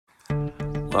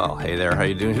Well, hey there, how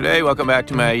you doing today? Welcome back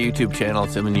to my YouTube channel.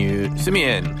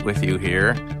 Simeon with you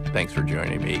here. Thanks for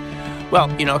joining me.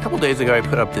 Well, a couple days ago I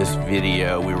put up this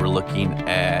video. We were looking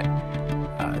at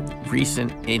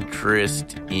recent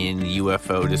interest in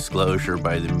UFO disclosure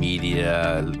by the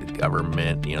media, the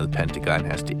government. The Pentagon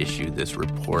has to issue this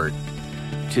report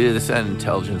to the Senate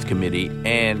Intelligence Committee.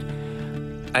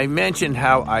 And I mentioned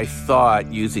how I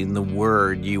thought using the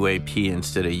word UAP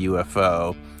instead of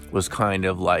UFO was kind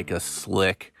of like a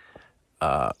slick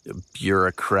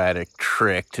bureaucratic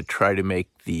trick to try to make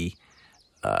the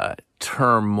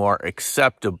term more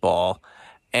acceptable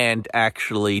and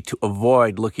actually to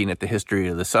avoid looking at the history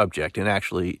of the subject and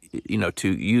actually,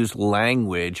 to use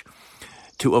language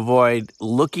to avoid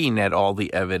looking at all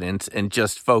the evidence and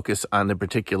just focus on the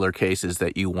particular cases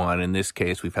that you want. In this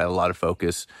case, we've had a lot of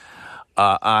focus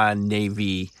on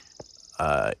Navy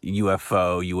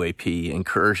UFO, UAP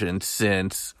incursions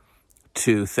since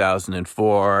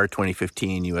 2004,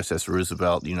 2015, USS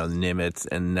Roosevelt, the Nimitz,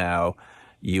 and now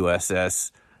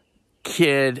USS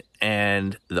Kidd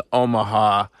and the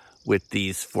Omaha with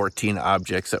these 14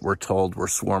 objects that we're told were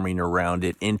swarming around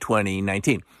it in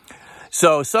 2019.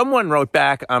 So someone wrote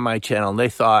back on my channel and they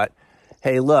thought,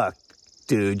 hey, look,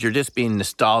 dude, you're just being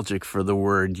nostalgic for the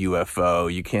word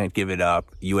UFO. You can't give it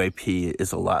up. UAP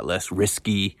is a lot less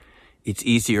risky. It's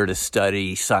easier to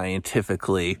study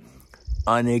scientifically.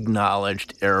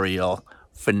 Unacknowledged aerial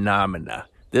phenomena.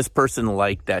 This person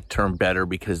liked that term better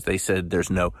because they said there's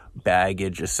no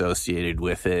baggage associated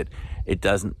with it. It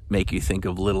doesn't make you think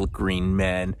of little green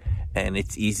men, and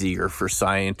it's easier for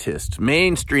scientists,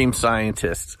 mainstream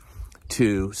scientists,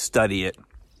 to study it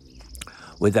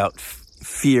without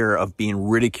fear of being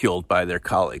ridiculed by their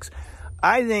colleagues.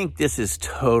 I think this is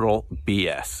total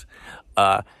BS.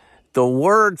 The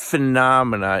word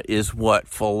phenomena is what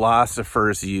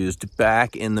philosophers used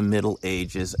back in the Middle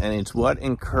Ages, and it's what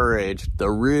encouraged the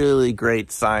really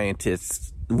great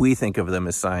scientists. We think of them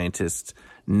as scientists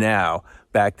now.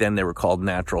 Back then they were called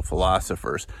natural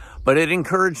philosophers. But it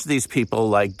encouraged these people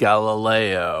like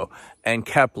Galileo and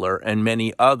Kepler and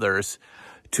many others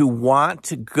to want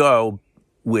to go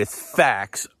with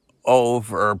facts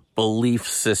over belief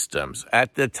systems.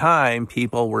 At the time,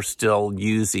 people were still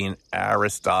using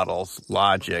Aristotle's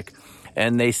logic,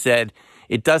 and they said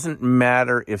it doesn't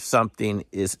matter if something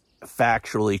is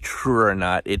factually true or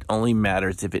not. It only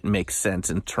matters if it makes sense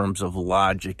in terms of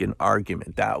logic and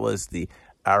argument. That was the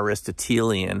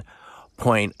Aristotelian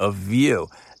point of view.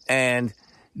 And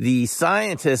the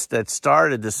scientists that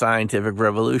started the scientific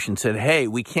revolution said, hey,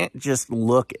 we can't just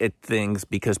look at things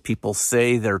because people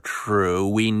say they're true.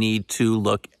 We need to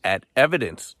look at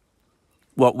evidence.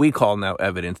 What we call now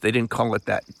evidence. They didn't call it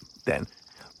that then,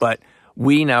 but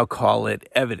we now call it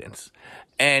evidence.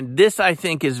 And this, I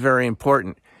think, is very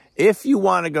important. If you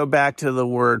want to go back to the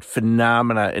word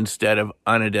phenomena instead of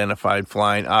unidentified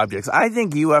flying objects, I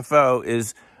think UFO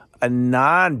is a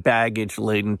non-baggage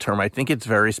laden term. I think it's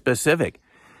very specific.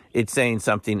 It's saying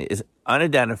something is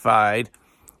unidentified,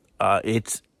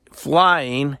 it's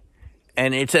flying,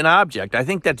 and it's an object. I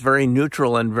think that's very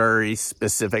neutral and very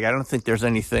specific. I don't think there's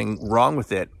anything wrong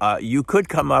with it. You could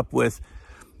come up with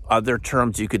other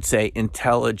terms. You could say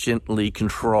intelligently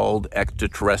controlled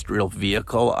extraterrestrial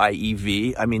vehicle,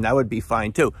 IEV. I mean, that would be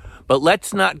fine too. But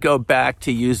let's not go back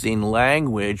to using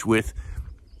language which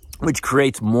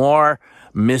creates more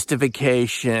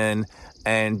mystification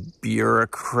and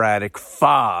bureaucratic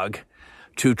fog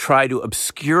to try to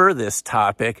obscure this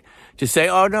topic, to say,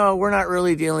 oh no, we're not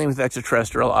really dealing with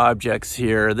extraterrestrial objects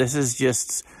here. This is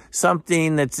just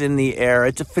something that's in the air.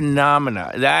 It's a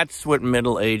phenomena. That's what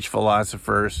Middle Ages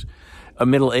philosophers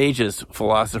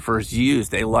use.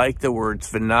 They like the words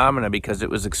phenomena because it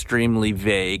was extremely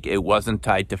vague. It wasn't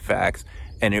tied to facts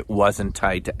and it wasn't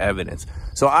tied to evidence.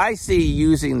 So I see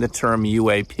using the term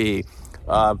UAP,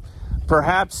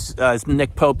 perhaps, as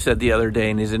Nick Pope said the other day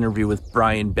in his interview with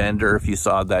Brian Bender, if you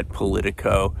saw that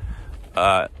Politico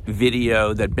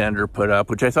video that Bender put up,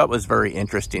 which I thought was very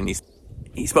interesting.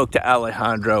 He spoke to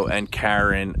Alejandro and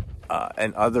Karen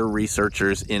and other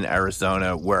researchers in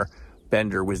Arizona where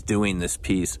Bender was doing this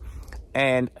piece.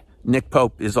 And Nick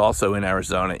Pope is also in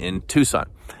Arizona, in Tucson.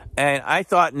 And I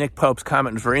thought Nick Pope's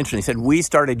comment was very interesting. He said, we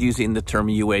started using the term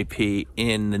UAP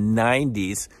in the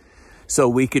 90s so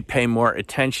we could pay more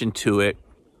attention to it,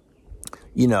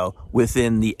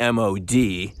 within the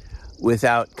MOD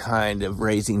without kind of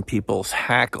raising people's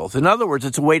hackles. In other words,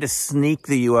 it's a way to sneak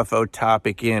the UFO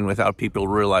topic in without people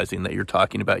realizing that you're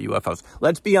talking about UFOs.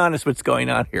 Let's be honest what's going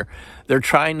on here. They're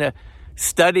trying to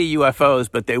study UFOs,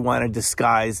 but they want to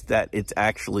disguise that it's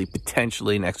actually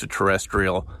potentially an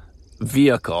extraterrestrial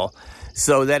vehicle.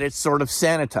 so that it's sort of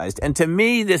sanitized. And to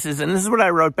me, this is what I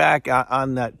wrote back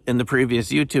on that in the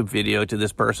previous YouTube video to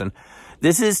this person.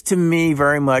 This is to me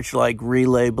very much like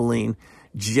relabeling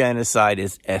genocide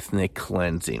as ethnic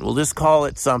cleansing. We'll just call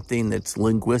it something that's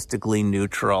linguistically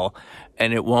neutral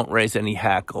and it won't raise any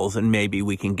hackles, and maybe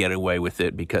we can get away with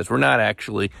it because we're not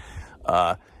actually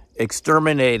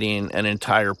exterminating an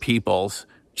entire people's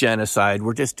genocide.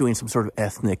 We're just doing some sort of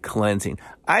ethnic cleansing.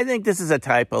 I think this is a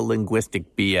type of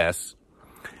linguistic BS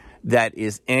that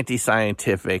is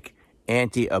anti-scientific,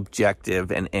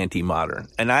 anti-objective, and anti-modern.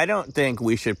 And I don't think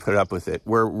we should put up with it.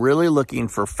 We're really looking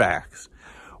for facts.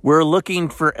 We're looking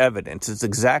for evidence. It's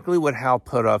exactly what Hal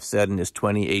Puthoff said in his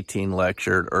 2018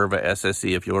 lecture at IRVA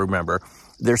SSE, if you'll remember.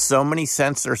 There's so many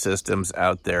sensor systems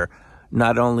out there,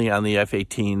 not only on the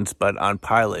F-18s, but on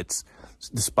pilots,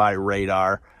 the spy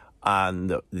radar,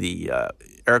 on the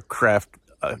aircraft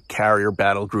carrier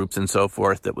battle groups and so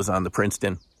forth that was on the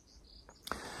Princeton.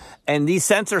 And these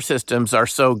sensor systems are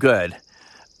so good.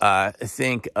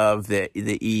 Think of the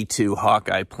E-2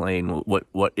 Hawkeye plane,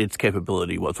 what its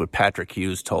capability was, what Patrick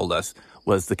Hughes told us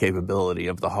was the capability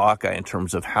of the Hawkeye in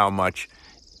terms of how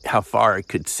far it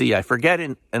could see. I forget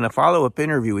in a follow-up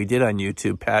interview we did on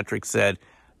YouTube, Patrick said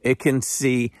it can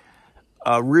see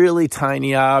a really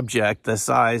tiny object the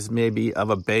size maybe of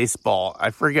a baseball. I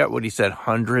forget what he said,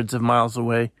 hundreds of miles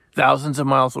away, thousands of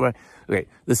miles away. Okay,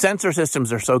 the sensor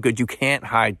systems are so good you can't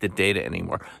hide the data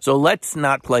anymore. So let's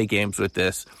not play games with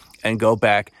this and go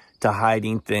back to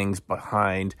hiding things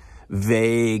behind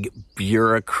vague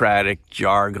bureaucratic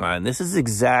jargon. This is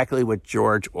exactly what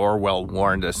George Orwell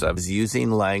warned us of, is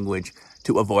using language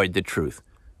to avoid the truth.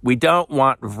 We don't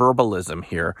want verbalism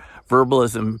here.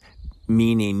 Verbalism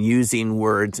meaning using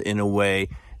words in a way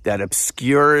that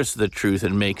obscures the truth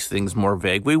and makes things more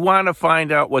vague. We want to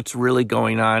find out what's really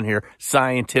going on here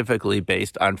scientifically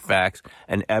based on facts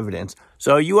and evidence.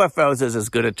 So UFOs is as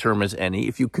good a term as any.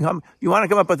 If you want to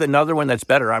come up with another one that's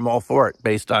better, I'm all for it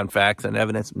based on facts and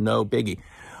evidence, no biggie.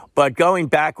 But going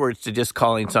backwards to just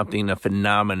calling something a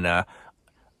phenomena,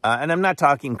 and I'm not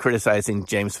criticizing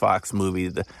James Fox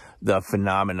movie, the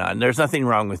Phenomenon. There's nothing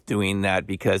wrong with doing that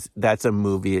because that's a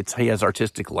movie. He has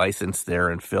artistic license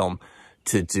there in film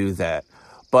to do that.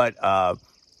 But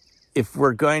if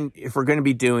we're going to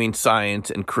be doing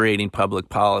science and creating public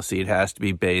policy, it has to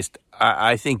be based,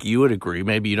 I think you would agree,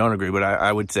 maybe you don't agree, but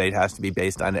I would say it has to be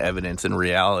based on evidence and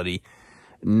reality,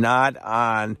 not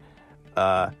on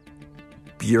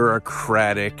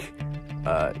bureaucratic,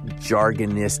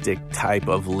 jargonistic type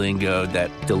of lingo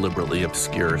that deliberately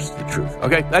obscures the truth.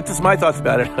 Okay, that's just my thoughts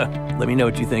about it. Let me know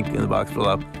what you think in the box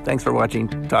below. Thanks for watching.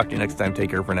 Talk to you next time. Take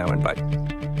care for now and bye.